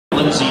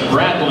Lindsey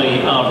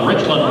Bradley of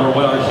Richland were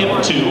wearing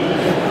hip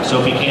 2.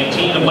 Sophie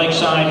Cantine of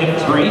Lakeside, hip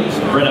 3.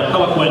 Brenna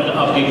Peloquin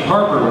of Gig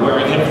Harbor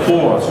wearing hip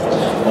 4.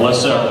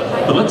 Alissa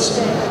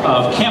Pudlitzke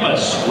of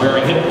Camas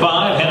wearing hip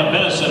 5. Hanna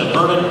Bennison of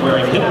Vernon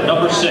wearing hip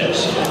number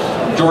 6.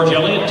 George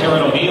Elliott,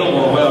 Taryn O'Neil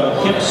will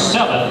wear hip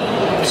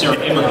 7. Sarah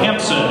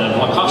Abrahamson of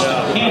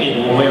Lacoste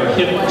Canyon will wear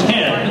hip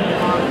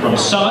 10. From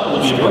Summit,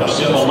 Olivia Brooks,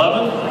 hip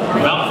 11.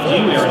 From Mountain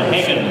View, Erin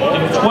Hagen,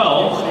 hip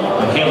 12.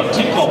 Mikayla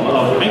Tinkham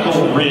of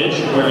Maple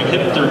Ridge wearing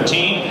hip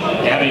 13.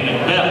 Abby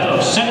McBeth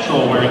of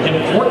Central wearing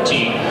hip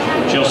 14.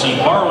 Chelsea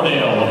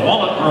Borrowdale of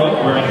Walnut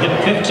Grove wearing hip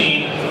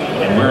 15.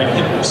 And wearing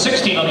hip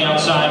 16 on the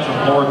outside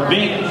from Lord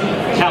Big,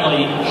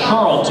 Calli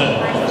Charlton.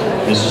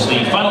 This is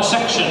the final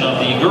section of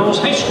the Girls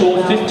High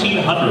School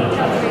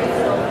 1500.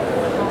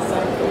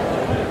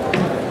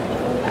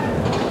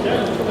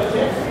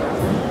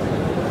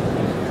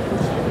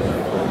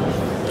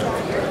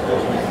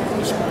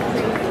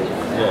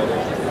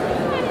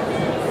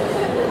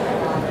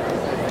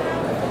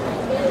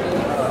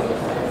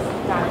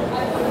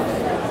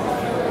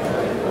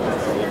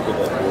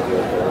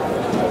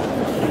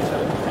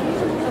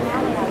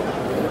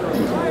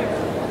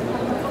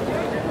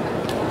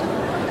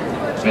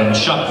 And the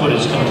shot put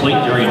is complete.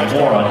 Darian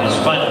Moore on his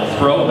final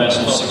throw. Best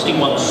of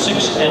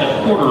 61.6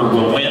 1/4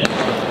 will win.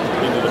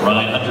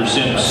 Ryan Hunter's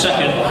in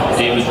second.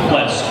 David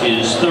Pless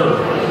is third.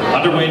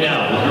 Underway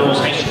now with Girls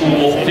High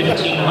School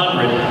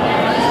 1500.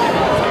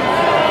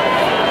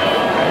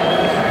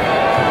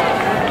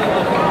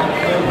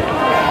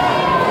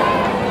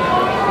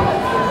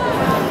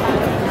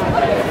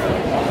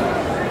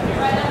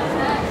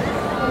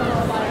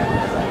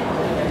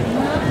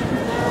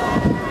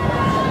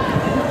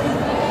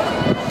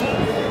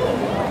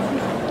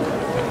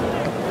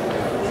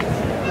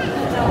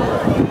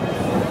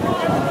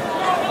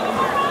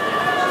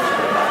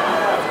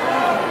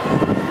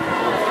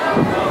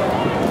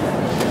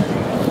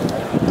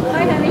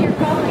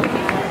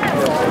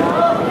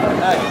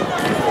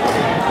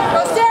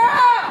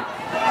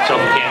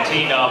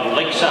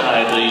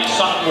 Lakeside, the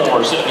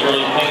sophomore setting the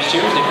early pace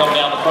here as they come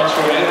down the front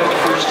straight for the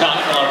first time.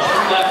 They'll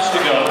have 2 laps to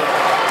go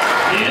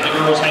in the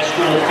Girls High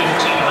School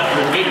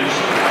 1500 meters.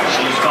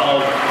 She's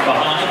followed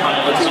behind by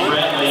Lindsey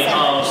Bradley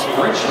of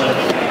Richmond.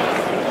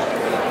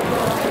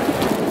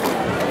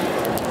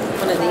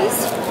 One of these.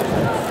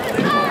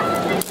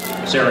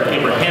 Sarah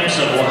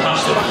Abrahamson will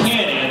Lacoste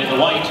Canyon in the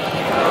white,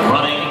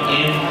 running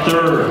in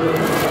third.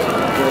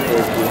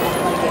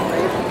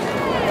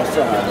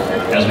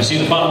 As we see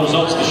the final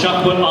results, the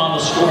shot put on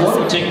the scoreboard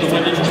will take the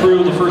women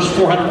through the first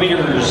 400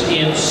 meters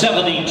in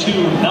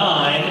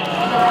 72.9.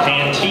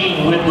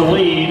 Cantine with the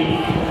lead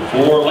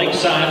for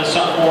Lakeside, the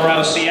sophomore out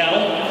of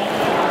Seattle.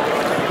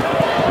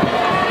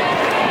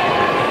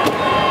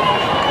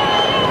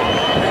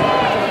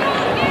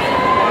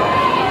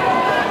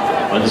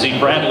 Lindsey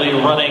Bradley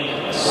running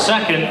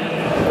second.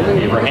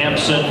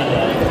 Abrahamson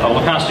of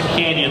Lacoste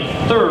Canyon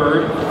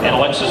third. And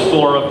Alexis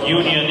Fuller of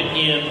Union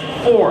in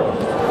fourth.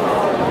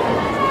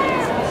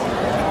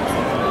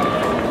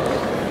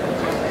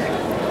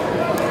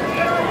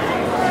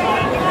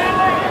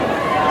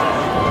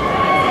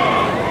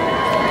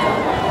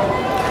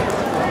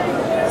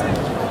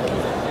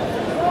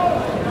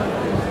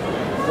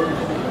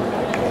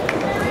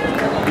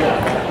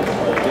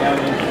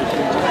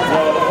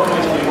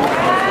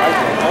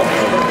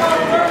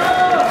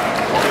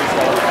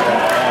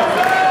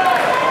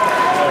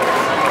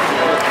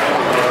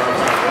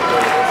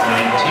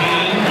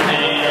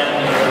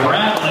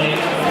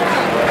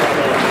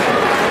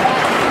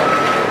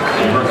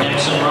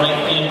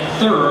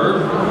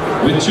 Third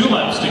with 2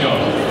 laps to go.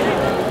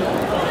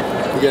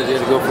 You guys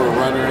had to go for a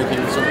run or anything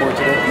at some point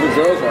today? The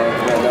girls are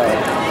right now.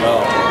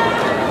 Oh.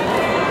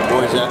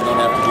 Boys don't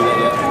have to do that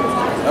yet?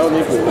 I don't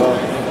think we will.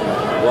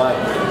 Why?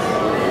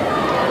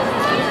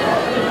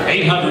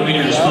 800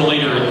 meters for the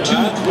leader at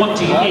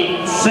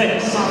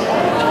 2:28.6.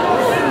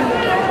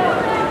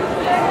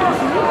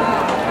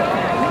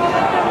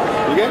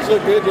 You guys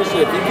look good. Just if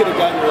you could have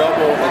gotten your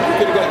elbow, like you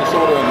could have gotten your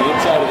shoulder on the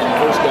inside of the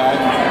first guy.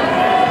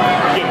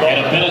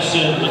 Hanna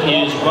Bennison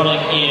is running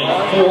in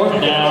fourth,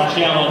 now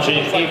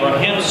challenging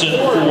Abrahamson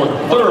for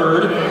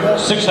third.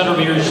 600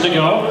 meters to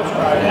go,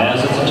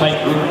 as it's a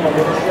tight group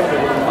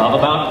of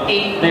about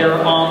 8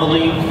 there on the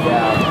lead.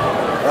 Yeah,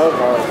 that was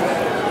hard.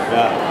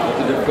 Yeah,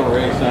 that's a difficult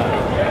race, huh?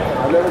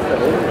 I've never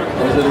been in it.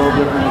 Was it a little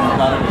different than you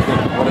thought it was going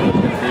to, what it was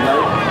going to be like?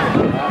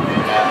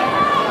 Yeah.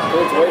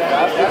 It's way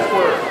faster.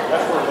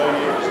 That's where Lady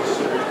is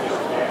serious.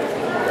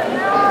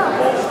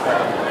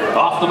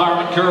 Off the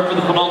Marmot curve for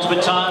the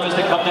penultimate time as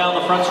they come down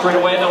the front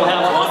straightaway. They'll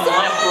have 1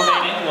 lap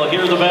remaining. We'll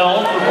hear the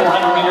bell for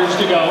 400 meters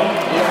to go.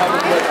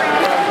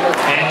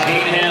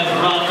 Cantine has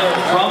run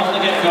from the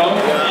get-go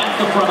at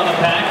the front of the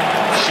pack.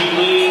 She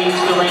leads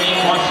the reigning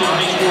Washington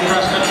High School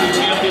cross country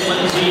champion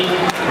Lindsey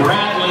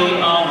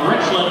Bradley of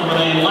Richland with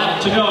a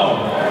lap to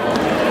go.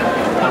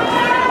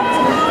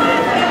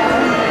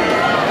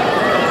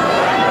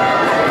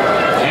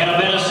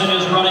 Hanna Bennison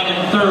is running in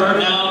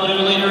third. Now the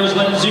new leader is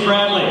Lindsey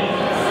Bradley.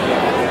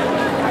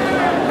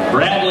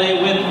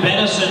 Bradley with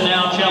Bennison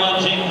now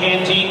challenging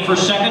Cantine. Cantine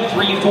for second,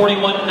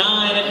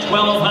 3:41.9 at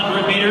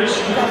 1,200 meters.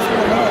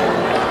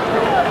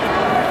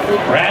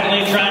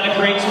 Bradley trying to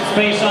create some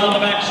space on the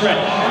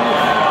backstretch.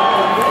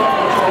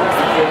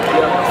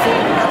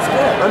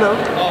 I know.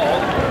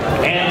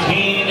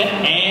 Cantine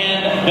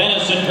and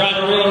Bennison trying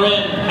to reel her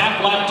in.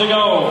 Half lap to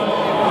go.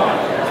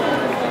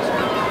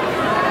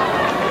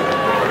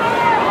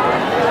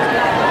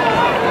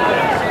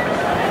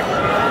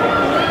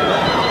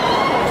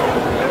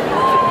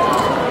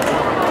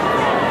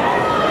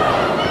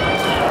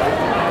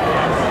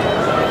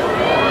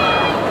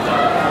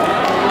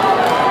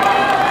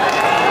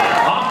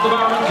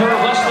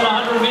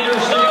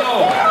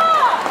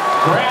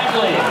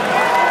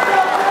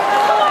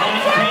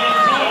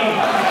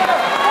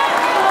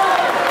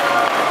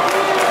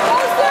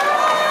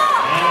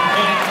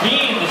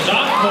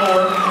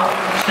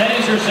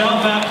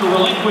 Herself after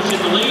relinquishing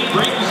the lead,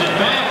 brings it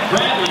back.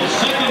 Bradley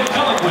second.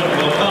 Peloquin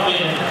will come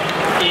in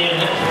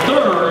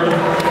third,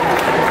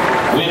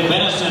 with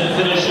Bennison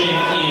finishing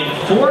in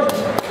fourth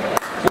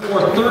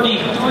for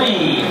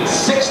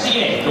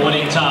 33.68, the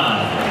winning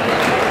time.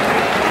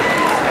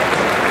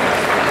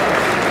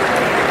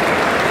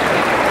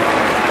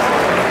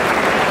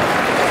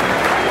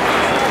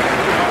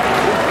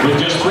 With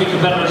just 3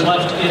 competitors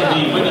left in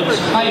the women's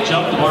high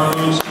jump, the bar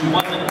moves to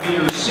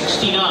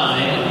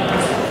 1.69.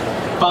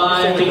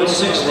 5 feet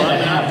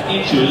 6.5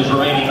 inches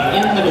remaining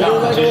in the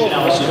competition.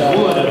 Allison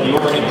Wood of the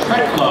Oregon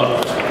Trek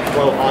Club,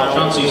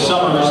 Chauncey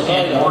Summers,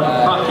 and Mark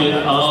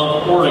Crockett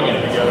of Oregon.